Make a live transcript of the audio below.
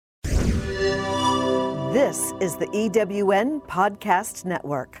This is the EWN Podcast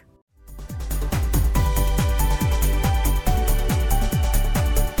Network.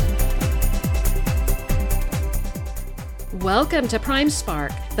 Welcome to Prime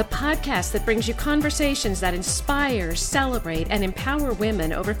Spark, the podcast that brings you conversations that inspire, celebrate, and empower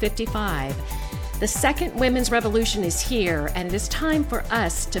women over 55. The second women's revolution is here, and it is time for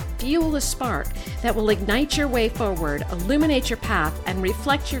us to fuel a spark that will ignite your way forward, illuminate your path, and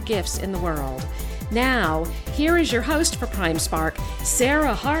reflect your gifts in the world. Now, here is your host for Prime Spark,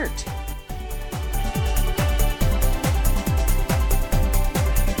 Sarah Hart.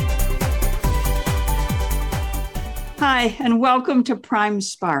 Hi, and welcome to Prime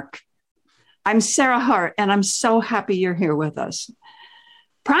Spark. I'm Sarah Hart, and I'm so happy you're here with us.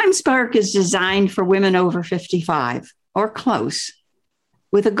 Prime Spark is designed for women over 55 or close,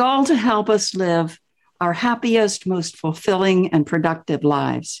 with a goal to help us live our happiest, most fulfilling, and productive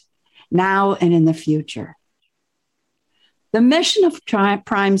lives, now and in the future. The mission of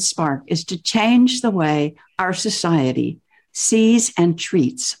Prime Spark is to change the way our society sees and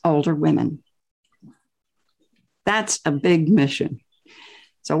treats older women. That's a big mission.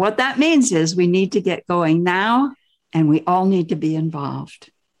 So what that means is we need to get going now, and we all need to be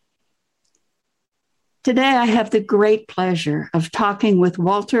involved. Today, I have the great pleasure of talking with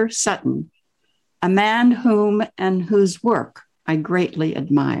Walt Sutton, a man whom and whose work I greatly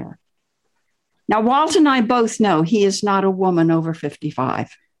admire. Now, Walt and I both know he is not a woman over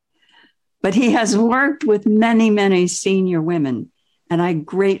 55, but he has worked with many, many senior women, and I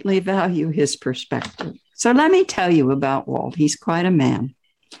greatly value his perspective. So let me tell you about Walt. He's quite a man.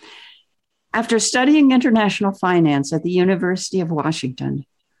 After studying international finance at the University of Washington,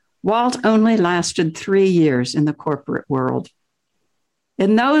 Walt only lasted 3 years in the corporate world.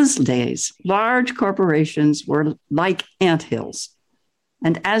 In those days, large corporations were like anthills.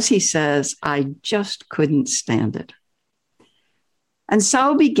 And as he says, I just couldn't stand it. And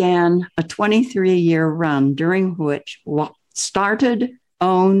so began a 23-year run during which Walt started,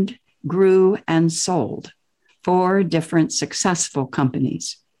 owned, grew, and sold 4 different successful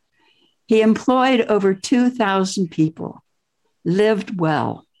companies. He employed over 2,000 people, lived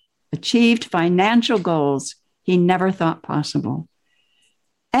well, achieved financial goals he never thought possible,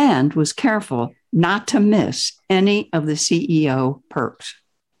 and was careful not to miss any of the CEO perks.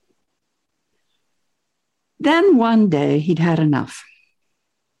 Then one day he'd had enough.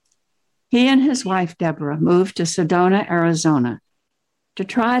 He and his wife, Deborah, moved to Sedona, Arizona, to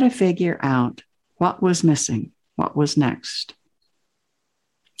try to figure out what was missing, what was next.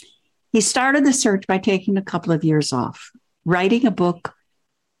 He started the search by taking a couple of years off, writing a book,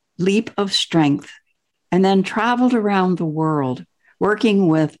 Leap of Strength, and then traveled around the world, working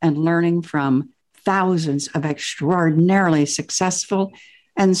with and learning from thousands of extraordinarily successful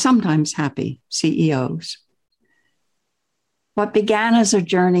and sometimes happy CEOs. What began as a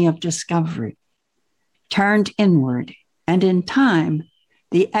journey of discovery turned inward, and in time,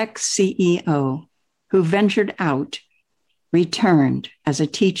 the ex-CEO who ventured out returned as a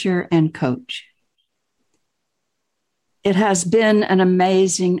teacher and coach. It has been an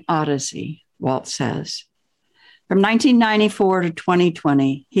amazing odyssey, Walt says. From 1994 to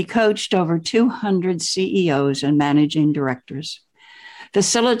 2020, he coached over 200 CEOs and managing directors,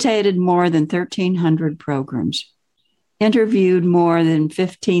 facilitated more than 1,300 programs, interviewed more than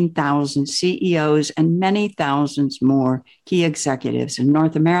 15,000 CEOs and many thousands more key executives in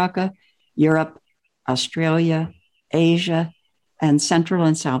North America, Europe, Australia, Asia, and Central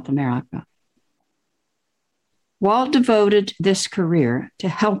and South America. Walt devoted this career to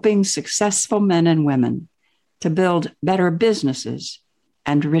helping successful men and women to build better businesses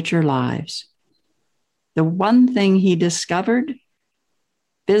and richer lives. The one thing he discovered,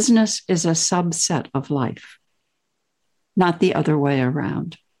 business is a subset of life, not the other way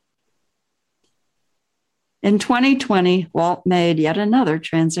around. In 2020, Walt made yet another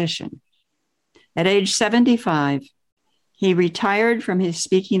transition. At age 75, he retired from his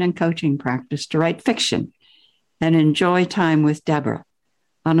speaking and coaching practice to write fiction and enjoy time with Deborah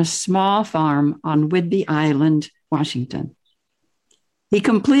on a small farm on Whidbey Island, Washington. He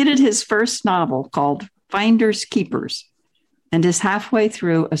completed his first novel called Finders Keepers and is halfway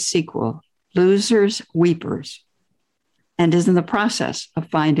through a sequel, Losers Weepers, and is in the process of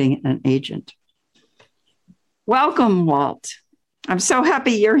finding an agent. Welcome, Walt. I'm so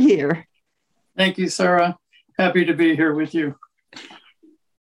happy you're here. Thank you, Sarah. Happy to be here with you.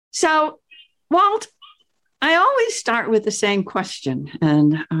 So, Walt, I always start with the same question,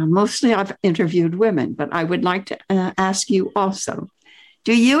 and mostly I've interviewed women, but I would like to ask you also,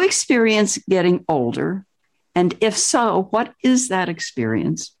 do you experience getting older? And if so, what is that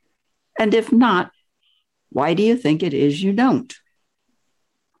experience? And if not, Why do you think it is you don't?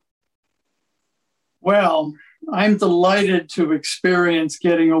 Well, I'm delighted to experience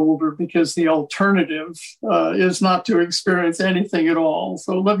getting older because the alternative is not to experience anything at all.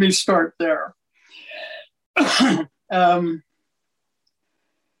 So let me start there. I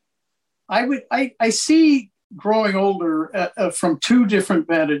see growing older from two different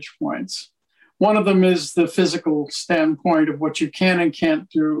vantage points. One of them is the physical standpoint of what you can and can't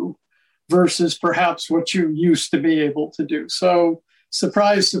do versus perhaps what you used to be able to do. So,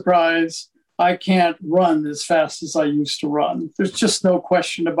 surprise, surprise, I can't run as fast as I used to run. There's just no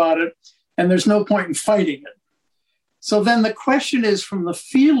question about it, and there's no point in fighting it. So then the question is, from the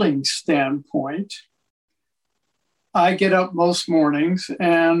feeling standpoint, I get up most mornings,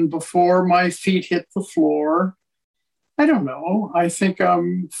 and before my feet hit the floor, I don't know, I think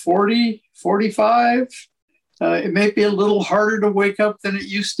I'm 40, 45. It may be a little harder to wake up than it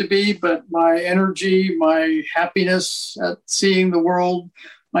used to be, but my energy, my happiness at seeing the world,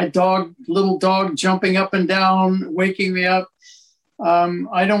 my little dog jumping up and down, waking me up,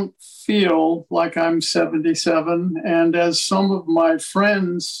 I don't feel like I'm 77. And as some of my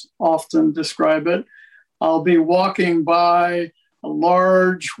friends often describe it, I'll be walking by a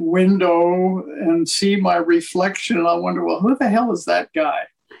large window and see my reflection, and I wonder, well, who the hell is that guy?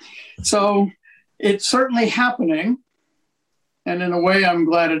 So it's certainly happening. And in a way, I'm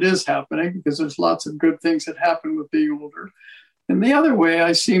glad it is happening because there's lots of good things that happen with being older. And the other way,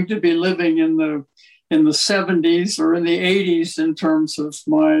 I seem to be living in the 70s or in the 80s in terms of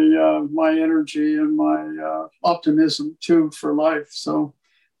my energy and my optimism too for life. So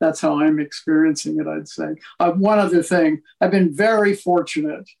that's how I'm experiencing it, I'd say. One other thing, I've been very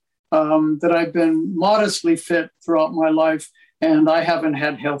fortunate that I've been modestly fit throughout my life, and I haven't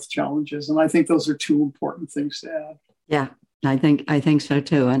had health challenges. And I think those are two important things to add. Yeah, I think so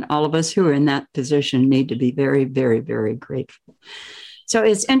too. And all of us who are in that position need to be very, very, very grateful. So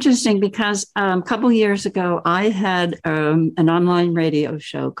it's interesting because a couple of years ago, I had an online radio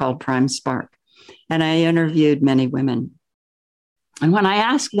show called Prime Spark, and I interviewed many women. And when I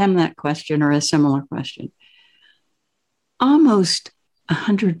asked them that question or a similar question, almost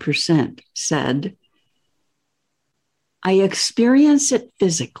 100% said, I experience it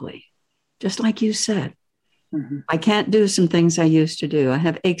physically, just like you said. Mm-hmm. I can't do some things I used to do. I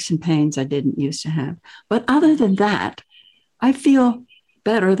have aches and pains I didn't used to have. But other than that, I feel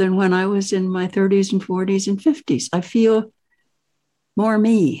better than when I was in my 30s and 40s and 50s. I feel more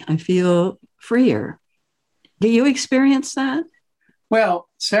me. I feel freer. Do you experience that? Well,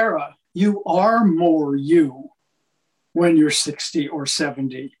 Sarah, you are more you when you're 60 or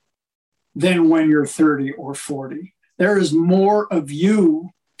 70 than when you're 30 or 40. There is more of you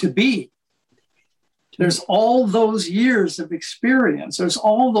to be. There's all those years of experience. There's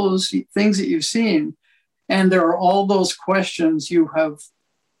all those things that you've seen. And there are all those questions you have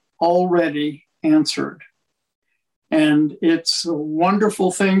already answered. And it's a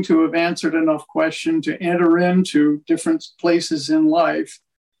wonderful thing to have answered enough questions to enter into different places in life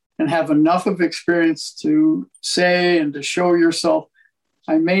and have enough of experience to say and to show yourself,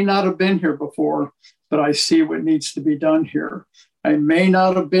 I may not have been here before, but I see what needs to be done here. I may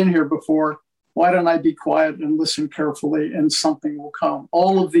not have been here before. Why don't I be quiet and listen carefully and something will come?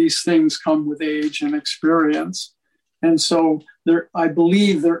 All of these things come with age and experience. And so I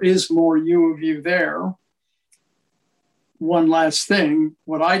believe there is more you of you there. One last thing,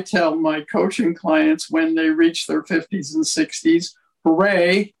 what I tell my coaching clients when they reach their 50s and 60s,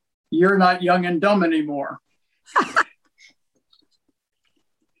 hooray, you're not young and dumb anymore.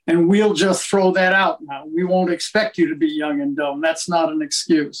 And we'll just throw that out now. We won't expect you to be young and dumb. That's not an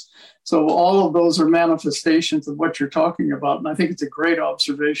excuse. So all of those are manifestations of what you're talking about. And I think it's a great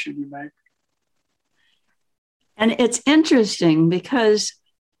observation you make. And it's interesting because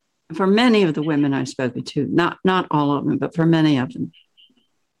for many of the women I've spoken to, not all of them, but for many of them,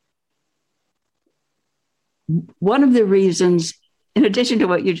 one of the reasons, in addition to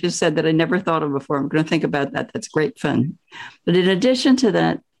what you just said that I never thought of before, I'm going to think about that. That's great fun. But in addition to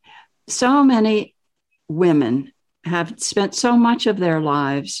that, so many women have spent so much of their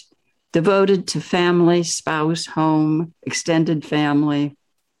lives devoted to family, spouse, home, extended family.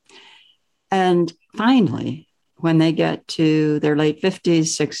 And finally, when they get to their late 50s,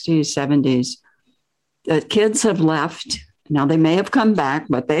 60s, 70s, the kids have left. Now, they may have come back,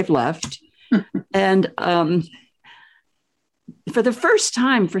 but they've left. And for the first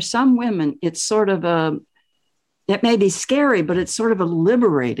time, for some women, it's sort of it may be scary, but it's sort of a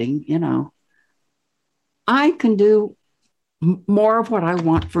liberating, I can do more of what I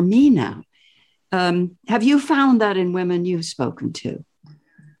want for me now. Have you found that in women you've spoken to?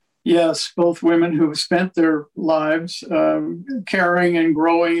 Yes, both women who have spent their lives caring and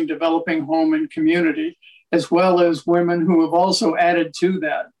growing, developing home and community, as well as women who have also added to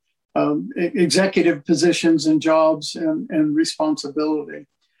that executive positions and jobs and responsibility.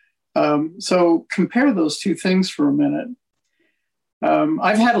 So compare those two things for a minute.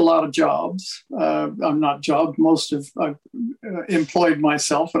 I've had a lot of jobs. I'm not jobbed. I've employed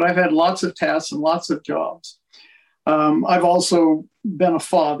myself, but I've had lots of tasks and lots of jobs. I've also been a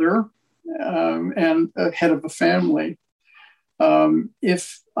father and a head of a family.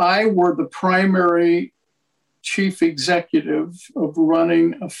 If I were the primary chief executive of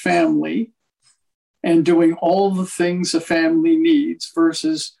running a family and doing all the things a family needs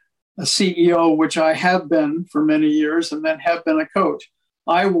versus a CEO, which I have been for many years and then have been a coach,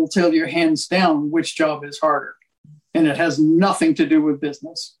 I will tell you hands down which job is harder. And it has nothing to do with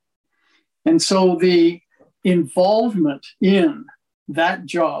business. And so the involvement in that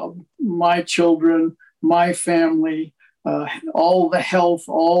job, my children, my family, all the health,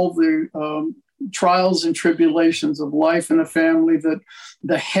 all the trials and tribulations of life in a family, that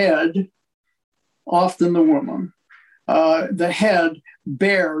the head, often the woman, the head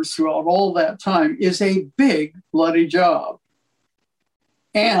bears throughout all that time is a big, bloody job.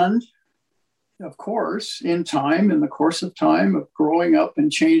 And of course, in the course of time of growing up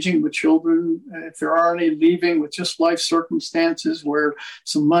and changing with children, if there are any leaving with just life circumstances where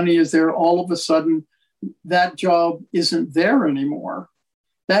some money is there, all of a sudden that job isn't there anymore.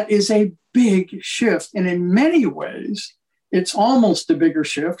 That is a big shift. And in many ways, it's almost a bigger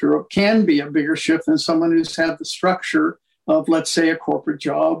shift, or it can be a bigger shift than someone who's had the structure of, let's say, a corporate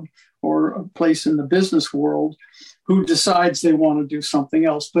job or a place in the business world, who decides they want to do something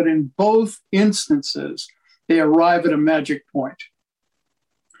else. But in both instances, they arrive at a magic point.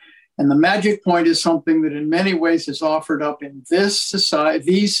 And the magic point is something that in many ways is offered up in these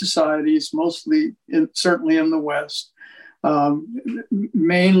societies, mostly, certainly in the West,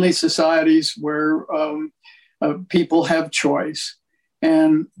 mainly societies where people have choice.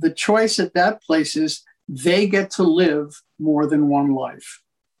 And the choice at that place is they get to live more than one life.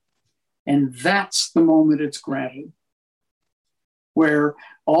 And that's the moment it's granted, where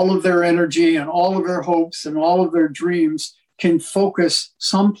all of their energy and all of their hopes and all of their dreams can focus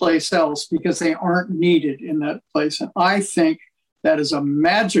someplace else because they aren't needed in that place. And I think that is a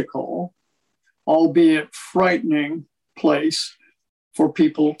magical, albeit frightening, place for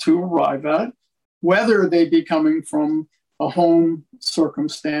people to arrive at, whether they be coming from a home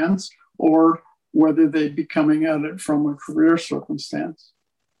circumstance or whether they be coming at it from a career circumstance.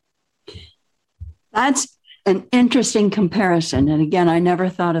 That's an interesting comparison. And again, I never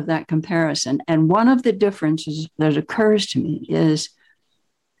thought of that comparison. And one of the differences that occurs to me is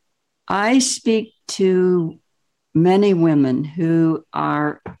I speak to many women who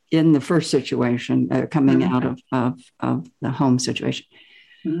are in the first situation, coming out of the home situation.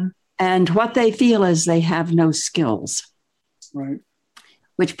 Mm-hmm. And what they feel is they have no skills. Right.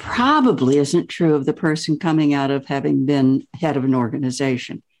 Which probably isn't true of the person coming out of having been head of an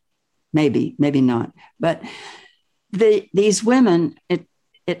organization. Maybe not. But these women, it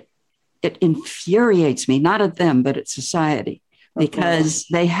infuriates me, not at them, but at society, because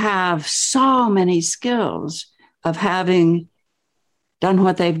they have so many skills of having done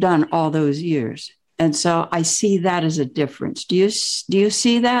what they've done all those years. And so I see that as a difference. Do you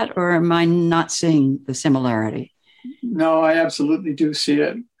see that, or am I not seeing the similarity? No, I absolutely do see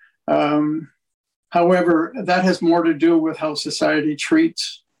it. However, that has more to do with how society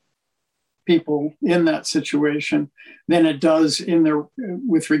treats people in that situation than it does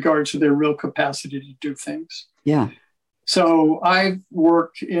with regard to their real capacity to do things. Yeah. So I've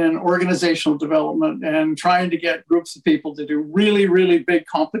worked in organizational development and trying to get groups of people to do really, really big,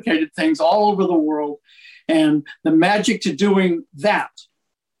 complicated things all over the world. And the magic to doing that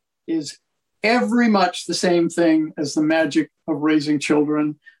is every much the same thing as the magic of raising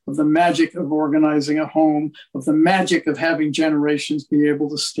children, of the magic of organizing a home, of the magic of having generations be able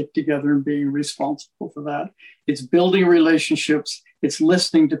to stick together and being responsible for that. It's building relationships. It's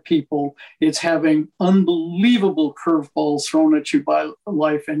listening to people. It's having unbelievable curveballs thrown at you by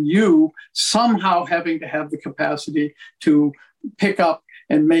life, and you somehow having to have the capacity to pick up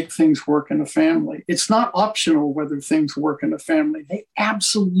and make things work in a family. It's not optional whether things work in a family. They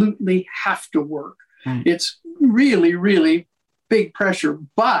absolutely have to work. Right. It's really, really big pressure.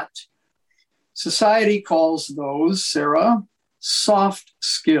 But society calls those, Sarah, soft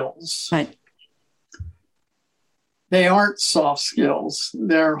skills. Right. They aren't soft skills.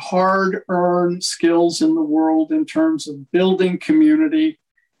 They're hard-earned skills in the world in terms of building community,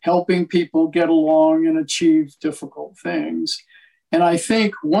 helping people get along and achieve difficult things. And I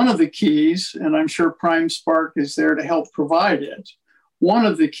think one of the keys, and I'm sure Prime Spark is there to help provide it, one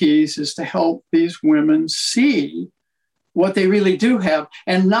of the keys is to help these women see what they really do have,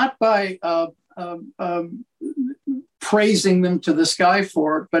 and not by praising them to the sky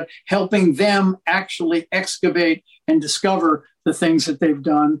for it, but helping them actually excavate and discover the things that they've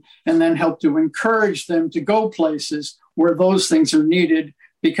done, and then help to encourage them to go places where those things are needed,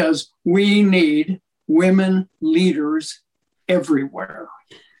 because we need women leaders everywhere.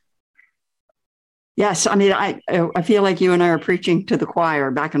 Yes, I mean, I feel like you and I are preaching to the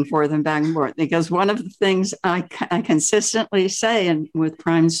choir back and forth, because one of the things I consistently say with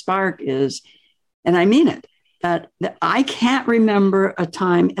Prime Spark is, and I mean it, that I can't remember a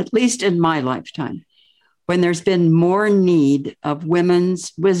time, at least in my lifetime, when there's been more need of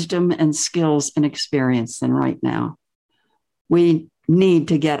women's wisdom and skills and experience than right now. We need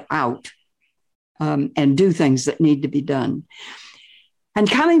to get out and do things that need to be done. And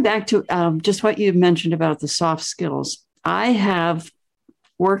coming back to just what you mentioned about the soft skills, I have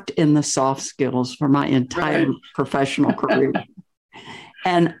worked in the soft skills for my entire professional career.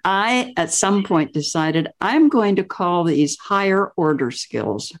 And I, at some point, decided I'm going to call these higher order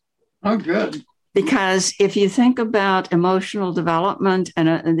skills. Oh, good. Because if you think about emotional development and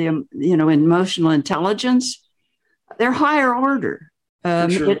emotional intelligence, they're higher order.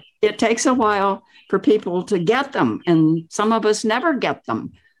 Sure. It takes a while for people to get them, and some of us never get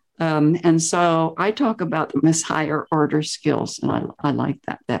them. And so I talk about them as higher order skills, and I like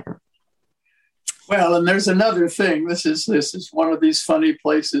that better. Well, and there's another thing. This is one of these funny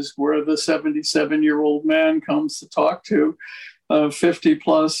places where the 77-year-old man comes to talk to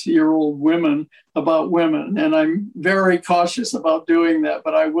 50-plus-year-old women about women. And I'm very cautious about doing that,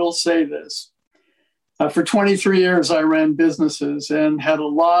 but I will say this. For 23 years, I ran businesses and had a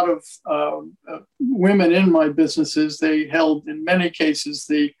lot of women in my businesses. They held, in many cases,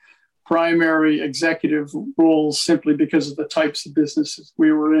 the primary executive roles simply because of the types of businesses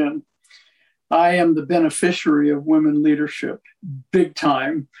we were in. I am the beneficiary of women leadership, big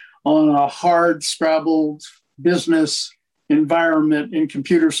time, on a hard scrabbled business environment in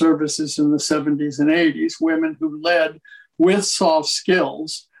computer services in the 70s and 80s, women who led with soft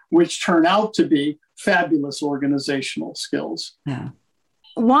skills, which turn out to be fabulous organizational skills. Yeah.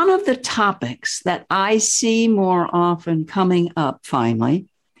 One of the topics that I see more often coming up finally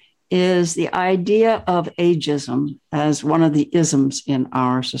is the idea of ageism as one of the isms in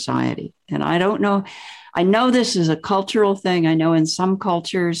our society. And I don't know, I know this is a cultural thing. I know in some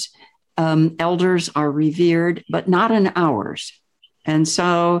cultures, elders are revered, but not in ours. And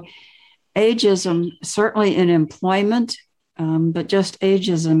so ageism, certainly in employment, but just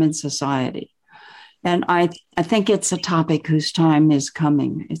ageism in society. And I think it's a topic whose time is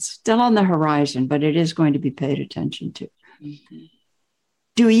coming. It's still on the horizon, but it is going to be paid attention to. Mm-hmm.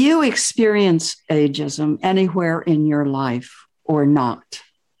 Do you experience ageism anywhere in your life or not?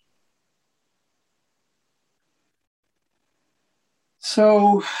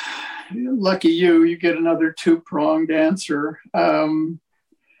 So, lucky you get another two-pronged answer. I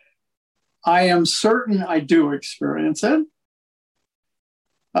am certain I do experience it.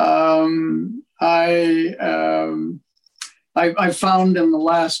 I found in the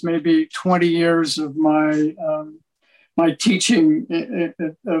last maybe 20 years of my teaching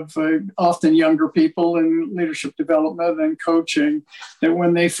of often younger people in leadership development and coaching, that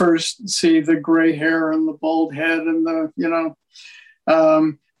when they first see the gray hair and the bald head and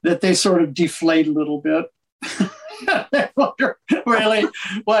that they sort of deflate a little bit. They wonder really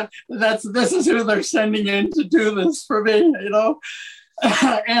this is who they're sending in to do this for me,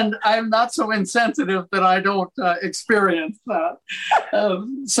 and I'm not so insensitive that I don't experience that.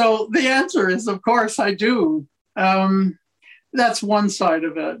 So the answer is, of course, I do. That's one side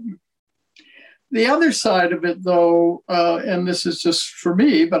of it. The other side of it, though, and this is just for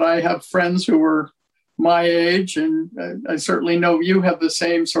me, but I have friends who are my age, and I certainly know you have the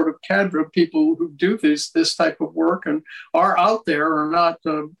same sort of cadre of people who do this type of work and are out there, are not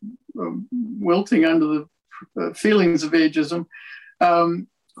wilting under the feelings of ageism,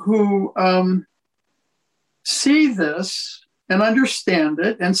 who see this and understand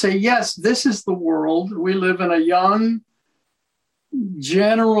it and say, yes, this is the world. We live in a young,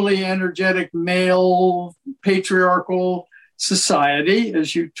 generally energetic, male, patriarchal society,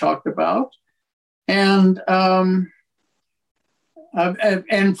 as you talked about. And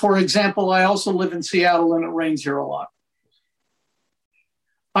for example, I also live in Seattle and it rains here a lot.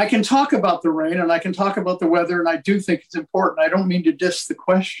 I can talk about the rain and I can talk about the weather, and I do think it's important. I don't mean to diss the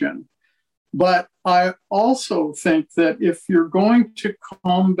question, but I also think that if you're going to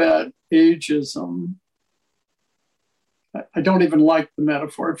combat ageism, I don't even like the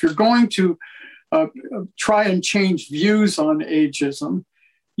metaphor. If you're going to try and change views on ageism,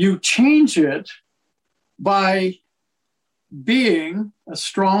 you change it by being a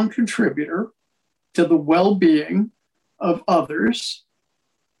strong contributor to the well-being of others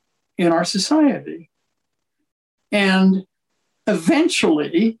in our society. And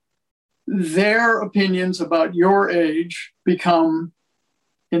eventually, their opinions about your age become,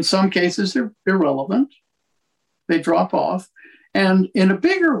 in some cases, they're irrelevant. They drop off. And in a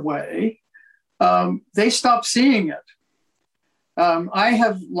bigger way, they stop seeing it. I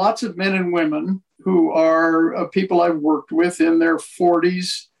have lots of men and women who are people I've worked with in their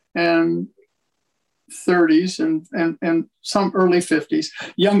 40s and 30s and some early 50s,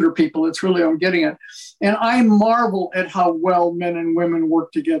 younger people. It's really, I'm getting at. And I marvel at how well men and women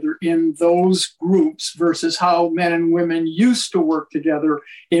work together in those groups versus how men and women used to work together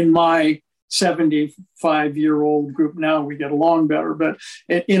in my 75-year-old group. Now we get along better. But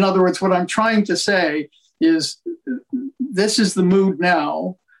in other words, what I'm trying to say is this is the mood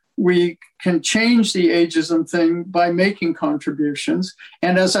now. We can change the ageism thing by making contributions.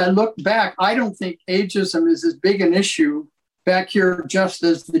 And as I look back, I don't think ageism is as big an issue back here just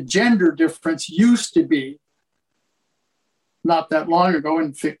as the gender difference used to be not that long ago,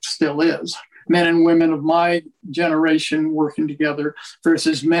 and still is. Men and women of my generation working together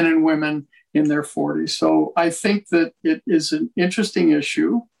versus men and women in their 40s. So I think that it is an interesting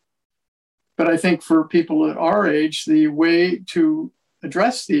issue. But I think for people at our age, the way to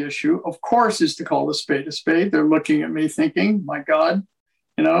address the issue, of course, is to call a spade a spade. They're looking at me thinking, my God,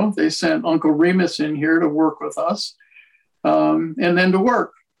 they sent Uncle Remus in here to work with us, and then to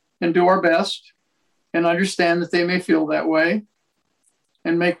work and do our best and understand that they may feel that way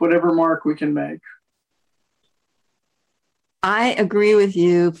and make whatever mark we can make. I agree with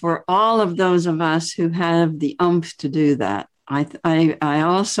you for all of those of us who have the oomph to do that. I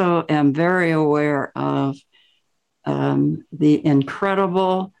also am very aware of the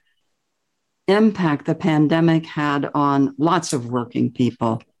incredible impact the pandemic had on lots of working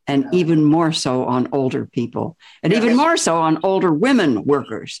people, and even more so on older people, and even more so on older women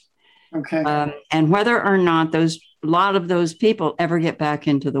workers. Okay. And whether or not a lot of those people ever get back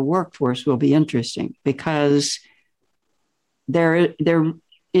into the workforce will be interesting, because there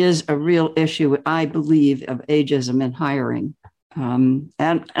is a real issue, I believe, of ageism in hiring. And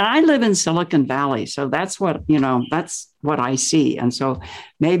I live in Silicon Valley, so that's what I see. And so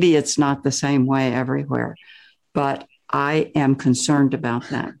maybe it's not the same way everywhere, but I am concerned about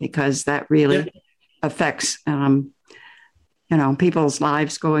that, because that really affects, people's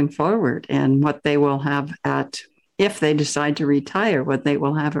lives going forward, and what they will have if they decide to retire, what they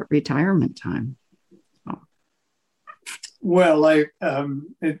will have at retirement time. Well,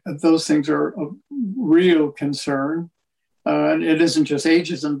 those things are a real concern. And it isn't just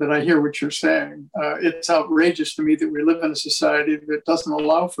ageism, but I hear what you're saying. It's outrageous to me that we live in a society that doesn't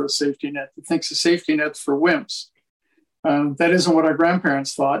allow for a safety net, that thinks a safety net's for wimps. That isn't what our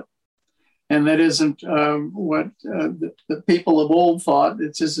grandparents thought. And that isn't what the people of old thought.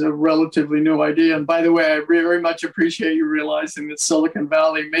 It's just a relatively new idea. And by the way, I very much appreciate you realizing that Silicon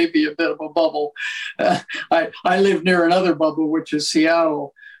Valley may be a bit of a bubble. I live near another bubble, which is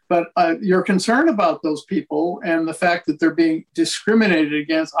Seattle. But your concern about those people and the fact that they're being discriminated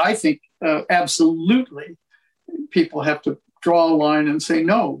against, I think absolutely people have to draw a line and say,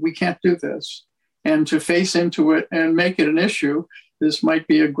 no, we can't do this. And to face into it and make it an issue, this might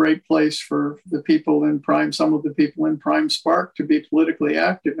be a great place for the people in Prime, some of the people in Prime Spark, to be politically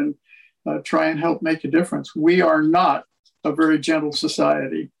active and try and help make a difference. We are not a very gentle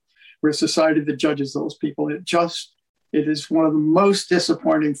society. We're a society that judges those people. It is one of the most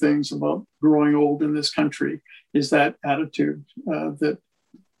disappointing things about growing old in this country, is that attitude that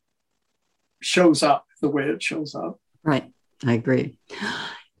shows up the way it shows up. Right. I agree.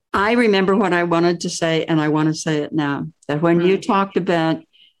 I remember what I wanted to say, and I want to say it now, that when you talked about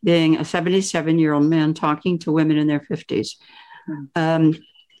being a 77-year-old man talking to women in their 50s,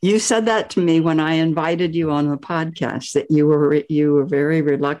 you said that to me when I invited you on the podcast, that you were very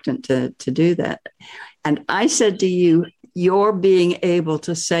reluctant to do that. And I said to you, your being able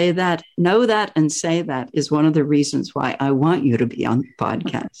to say that, know that, and say that is one of the reasons why I want you to be on the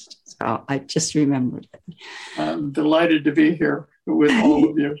podcast. So I just remembered it. I'm delighted to be here with all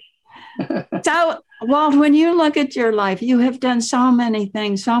of you. So, Walt, when you look at your life, you have done so many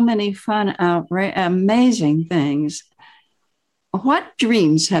things, so many fun, amazing things. What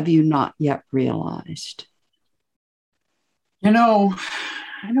dreams have you not yet realized?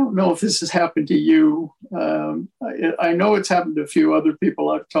 I don't know if this has happened to you. I know it's happened to a few other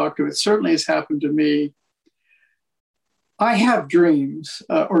people I've talked to. It certainly has happened to me. I have dreams,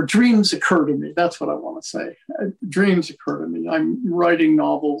 or dreams occur to me. That's what I want to say. Dreams occur to me. I'm writing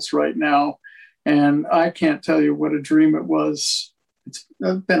novels right now, and I can't tell you what a dream it was. It's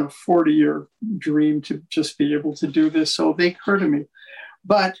been a 40-year dream to just be able to do this. So they occur to me,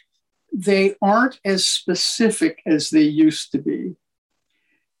 but they aren't as specific as they used to be.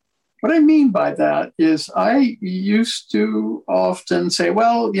 What I mean by that is I used to often say,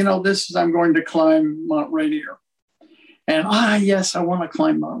 well, I'm going to climb Mount Rainier. And, yes, I want to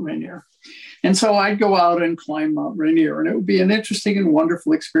climb Mount Rainier. And so I'd go out and climb Mount Rainier, and it would be an interesting and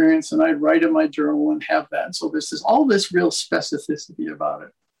wonderful experience. And I'd write in my journal and have that. And so this is all this real specificity about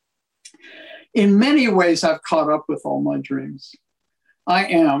it. In many ways, I've caught up with all my dreams. I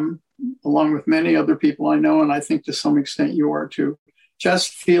am, along with many other people I know, and I think to some extent you are too,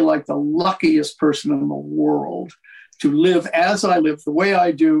 just feel like the luckiest person in the world to live as I live, the way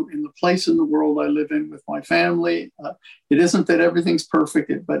I do, in the place in the world I live in with my family. It isn't that everything's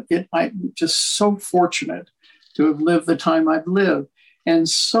perfect, but I'm just so fortunate to have lived the time I've lived. And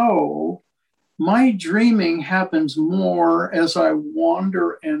so my dreaming happens more as I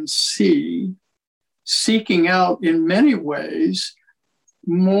wander and see, seeking out in many ways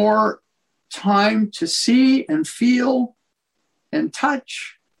more time to see and feel and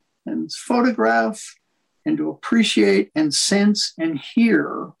touch and photograph and to appreciate and sense and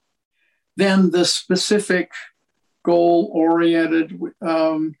hear than the specific goal-oriented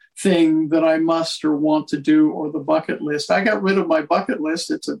thing that I must or want to do, or the bucket list. I got rid of my bucket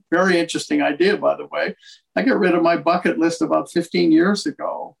list. It's a very interesting idea, by the way. I got rid of my bucket list about 15 years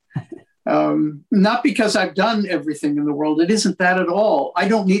ago. Not because I've done everything in the world. It isn't that at all. I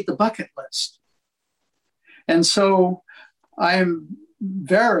don't need the bucket list. And so I'm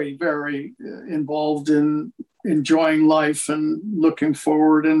very, very involved in enjoying life and looking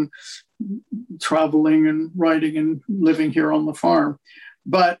forward and traveling and writing and living here on the farm.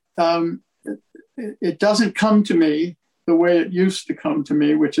 But it doesn't come to me the way it used to come to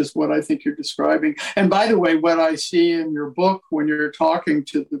me, which is what I think you're describing. And by the way, what I see in your book when you're talking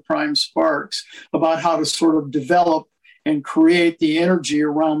to the prime sparks about how to sort of develop and create the energy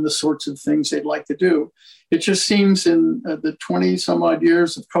around the sorts of things they'd like to do. It just seems in the 20 some odd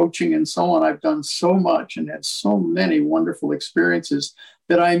years of coaching and so on, I've done so much and had so many wonderful experiences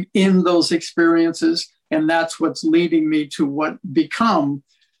that I'm in those experiences. And that's what's leading me to what become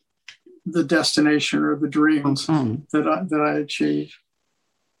the destination or the dreams that I achieve.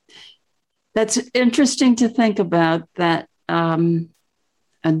 That's interesting to think about, that a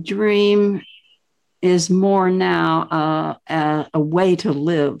dream is more now a way to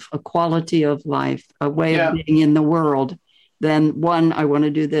live, a quality of life, a way of being in the world than 1, I want to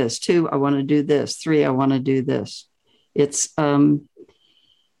do this, 2, I want to do this, 3, I want to do this. It's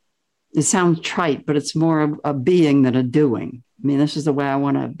it sounds trite, but it's more of a being than a doing. I mean, this is the way I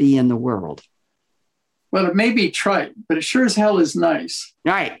want to be in the world. Well, it may be trite, but it sure as hell is nice.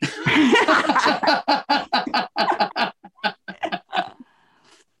 Right.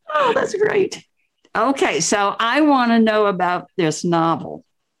 Oh, that's great. Okay, so I want to know about this novel.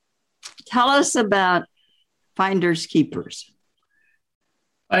 Tell us about Finders Keepers.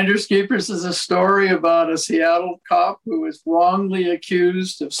 Finders Keepers is a story about a Seattle cop who is wrongly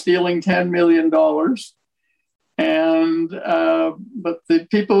accused of stealing $10 million. But the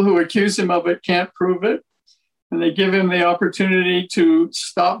people who accuse him of it can't prove it. And they give him the opportunity to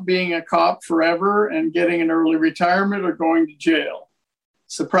stop being a cop forever and getting an early retirement or going to jail.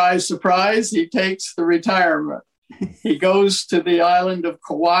 Surprise, surprise, he takes the retirement. He goes to the island of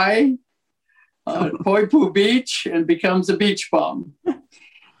Kauai, Poipu Beach, and becomes a beach bum.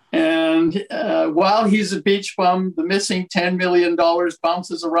 And while he's a beach bum, the missing $10 million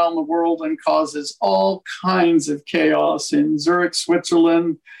bounces around the world and causes all kinds of chaos in Zurich,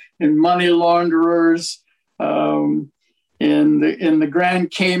 Switzerland, in money launderers, in the Grand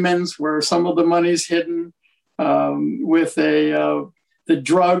Caymans, where some of the money's hidden, with the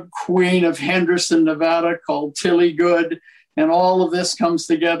drug queen of Henderson, Nevada, called Tilly Good. And all of this comes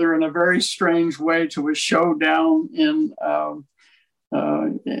together in a very strange way to a showdown in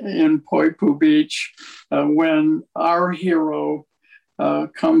Poipu Beach, when our hero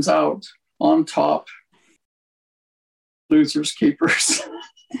comes out on top. Losers, keepers.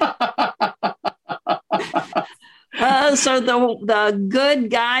 So the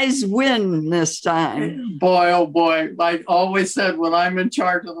good guys win this time. Boy, oh boy. Like I always said, when I'm in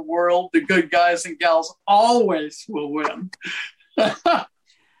charge of the world, the good guys and gals always will win.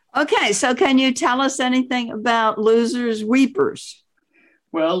 Okay, so can you tell us anything about Losers Weepers?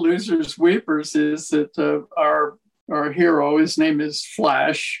 Well, Losers Weepers is that our hero, his name is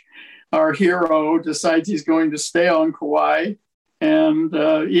Flash, our hero decides he's going to stay on Kauai. And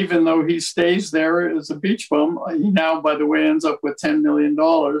even though he stays there as a beach bum, he now, by the way, ends up with $10 million.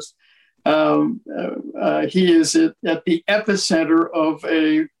 He is at the epicenter of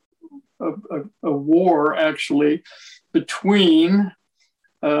a war, actually, between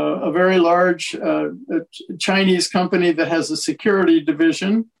a very large Chinese company that has a security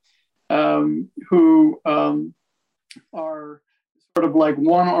division, who are sort of like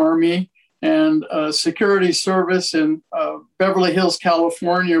one army, and a security service in Beverly Hills,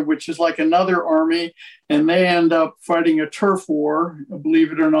 California, which is like another army, and they end up fighting a turf war,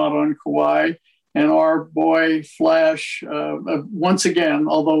 believe it or not, on Kauai. And our boy Flash, once again,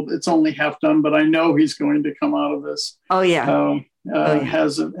 although it's only half done, but I know he's going to come out of this. Oh yeah,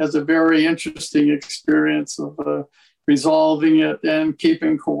 has a very interesting experience of resolving it and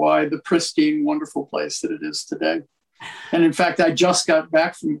keeping Kauai the pristine, wonderful place that it is today. And in fact, I just got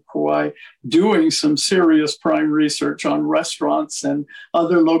back from Kauai doing some serious prime research on restaurants and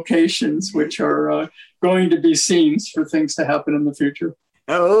other locations, which are going to be scenes for things to happen in the future.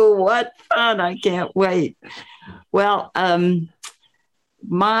 Oh, what fun. I can't wait. Well,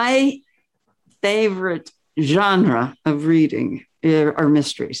 my favorite genre of reading are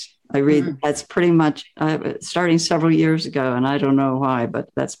mysteries. I read, that's pretty much, starting several years ago, and I don't know why, but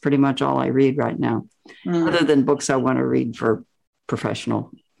that's pretty much all I read right now, other than books I want to read for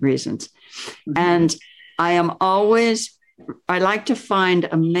professional reasons. And I like to find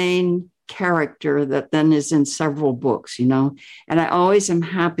a main character that then is in several books, and I always am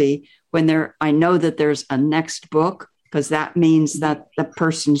happy when I know that there's a next book, because that means that the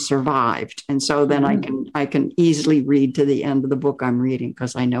person survived. And so then I can easily read to the end of the book I'm reading,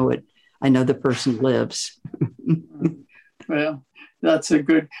 because I know the person lives. Well, that's a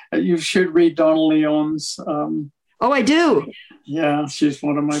good, you should read Donna Leon's. Oh, I do. Yeah, she's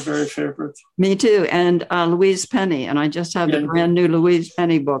one of my very favorites. Me too. And Louise Penny. And I just have the brand new Louise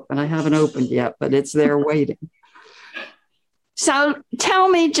Penny book that I haven't opened yet, but it's there waiting. So tell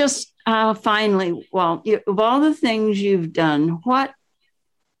me just finally, Walt, of all the things you've done, what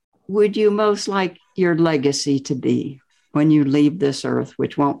would you most like your legacy to be when you leave this earth,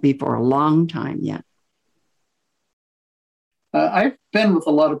 which won't be for a long time yet? I've been with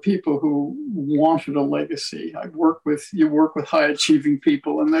a lot of people who wanted a legacy. You work with high achieving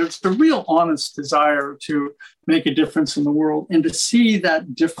people, and there's a real honest desire to make a difference in the world and to see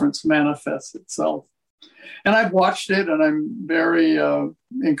that difference manifest itself. And I've watched it, and I'm very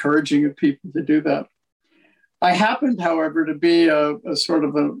encouraging of people to do that. I happened, however, to be a sort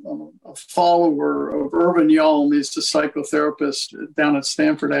of a follower of Irvin Yalom. He's a psychotherapist down at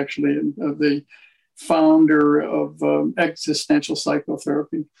Stanford, actually, the founder of existential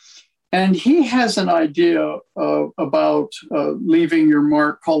psychotherapy. And he has an idea about leaving your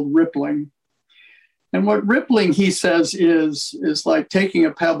mark called rippling. And what rippling, he says, is like taking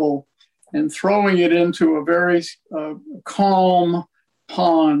a pebble and throwing it into a very calm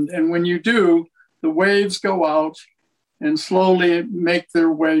pond. And when you do, the waves go out and slowly make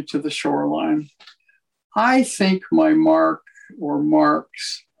their way to the shoreline. I think my mark or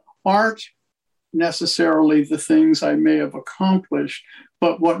marks aren't necessarily the things I may have accomplished,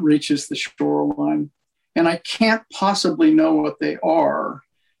 but what reaches the shoreline. And I can't possibly know what they are.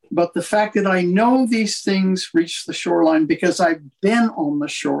 But the fact that I know these things reach the shoreline because I've been on the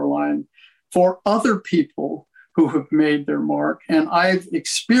shoreline for other people who have made their mark. And I've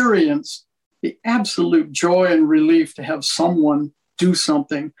experienced the absolute joy and relief to have someone do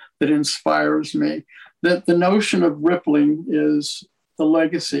something that inspires me. That the notion of rippling is the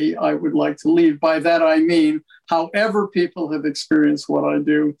legacy I would like to leave. By that, I mean, however people have experienced what I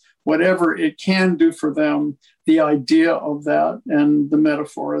do, whatever it can do for them, the idea of that and the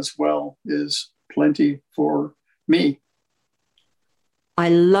metaphor as well is plenty for me. I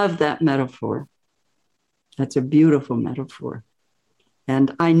love that metaphor. That's a beautiful metaphor.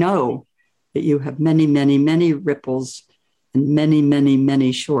 And I know that you have many, many, many ripples and many, many,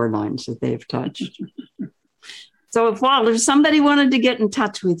 many shorelines that they've touched. So if somebody wanted to get in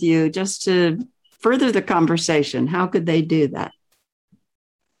touch with you just to further the conversation, how could they do that?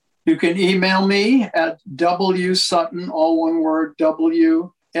 You can email me at wsutton, all one word,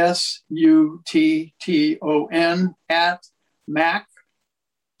 WSUTTON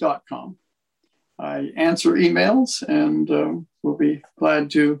 @mac.com. I answer emails and we'll be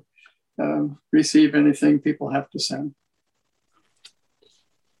glad to receive anything people have to send.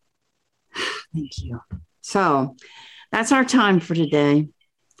 Thank you. So that's our time for today.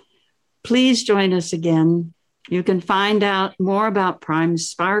 Please join us again. You can find out more about Prime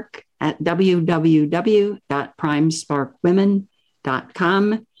Spark at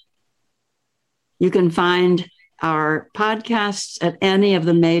www.primesparkwomen.com. You can find our podcasts at any of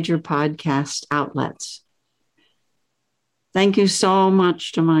the major podcast outlets. Thank you so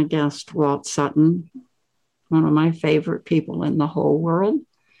much to my guest, Walt Sutton, one of my favorite people in the whole world.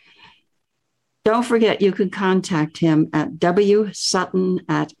 Don't forget, you can contact him at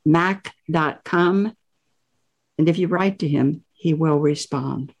wsutton@mac.com. And if you write to him, he will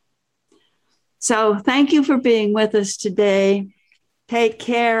respond. So thank you for being with us today. Take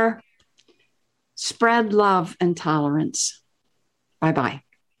care. Spread love and tolerance. Bye-bye.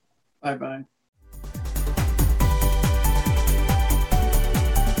 Bye-bye.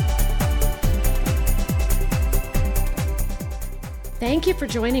 Thank you for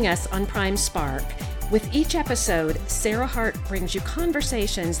joining us on Prime Spark. With each episode, Sarah Hart brings you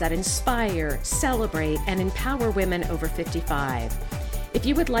conversations that inspire, celebrate, and empower women over 55. If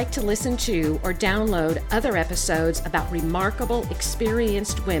you would like to listen to or download other episodes about remarkable,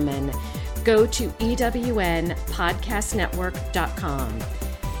 experienced women, go to ewnpodcastnetwork.com.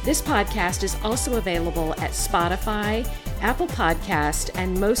 This podcast is also available at Spotify, Apple Podcast,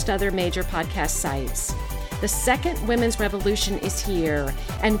 and most other major podcast sites. The second women's revolution is here,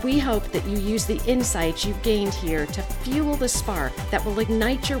 and we hope that you use the insights you've gained here to fuel the spark that will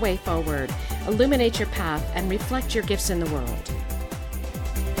ignite your way forward, illuminate your path, and reflect your gifts in the world.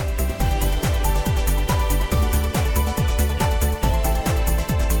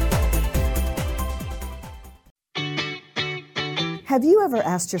 Have you ever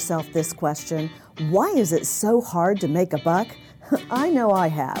asked yourself this question? Why is it so hard to make a buck? I know I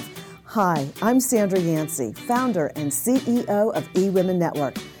have. Hi, I'm Sandra Yancey, founder and CEO of eWomen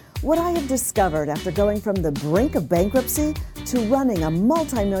Network. What I have discovered after going from the brink of bankruptcy to running a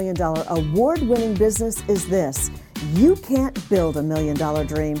multi-million-dollar award-winning business is this: you can't build a million-dollar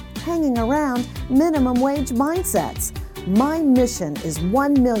dream hanging around minimum wage mindsets. My mission is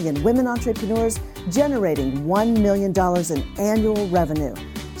 1 million women entrepreneurs generating $1 million in annual revenue.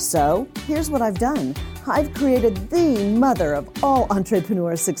 So here's what I've done. I've created the mother of all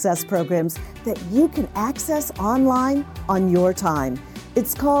entrepreneur success programs that you can access online on your time.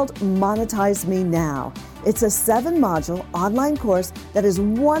 It's called Monetize Me Now. It's a 7-module online course that is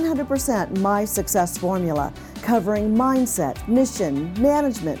 100% my success formula, covering mindset, mission,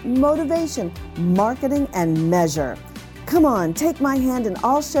 management, motivation, marketing, and measure. Come on, take my hand and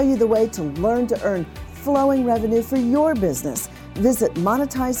I'll show you the way to learn to earn flowing revenue for your business. Visit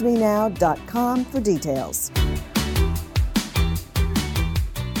monetizemenow.com for details.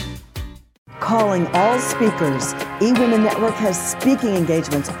 Calling all speakers, eWomen Network has speaking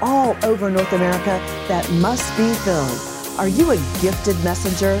engagements all over North America that must be filled. Are you a gifted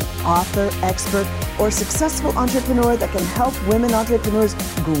messenger, author, expert, or successful entrepreneur that can help women entrepreneurs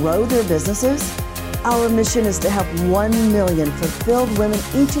grow their businesses? Our mission is to help 1 million fulfilled women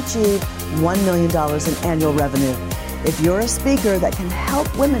each achieve $1 million in annual revenue. If you're a speaker that can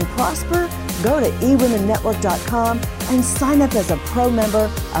help women prosper, go to eWomenNetwork.com and sign up as a pro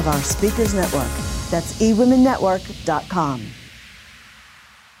member of our Speakers Network. That's eWomenNetwork.com.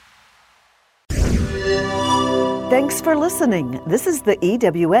 Thanks for listening. This is the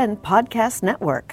EWN Podcast Network.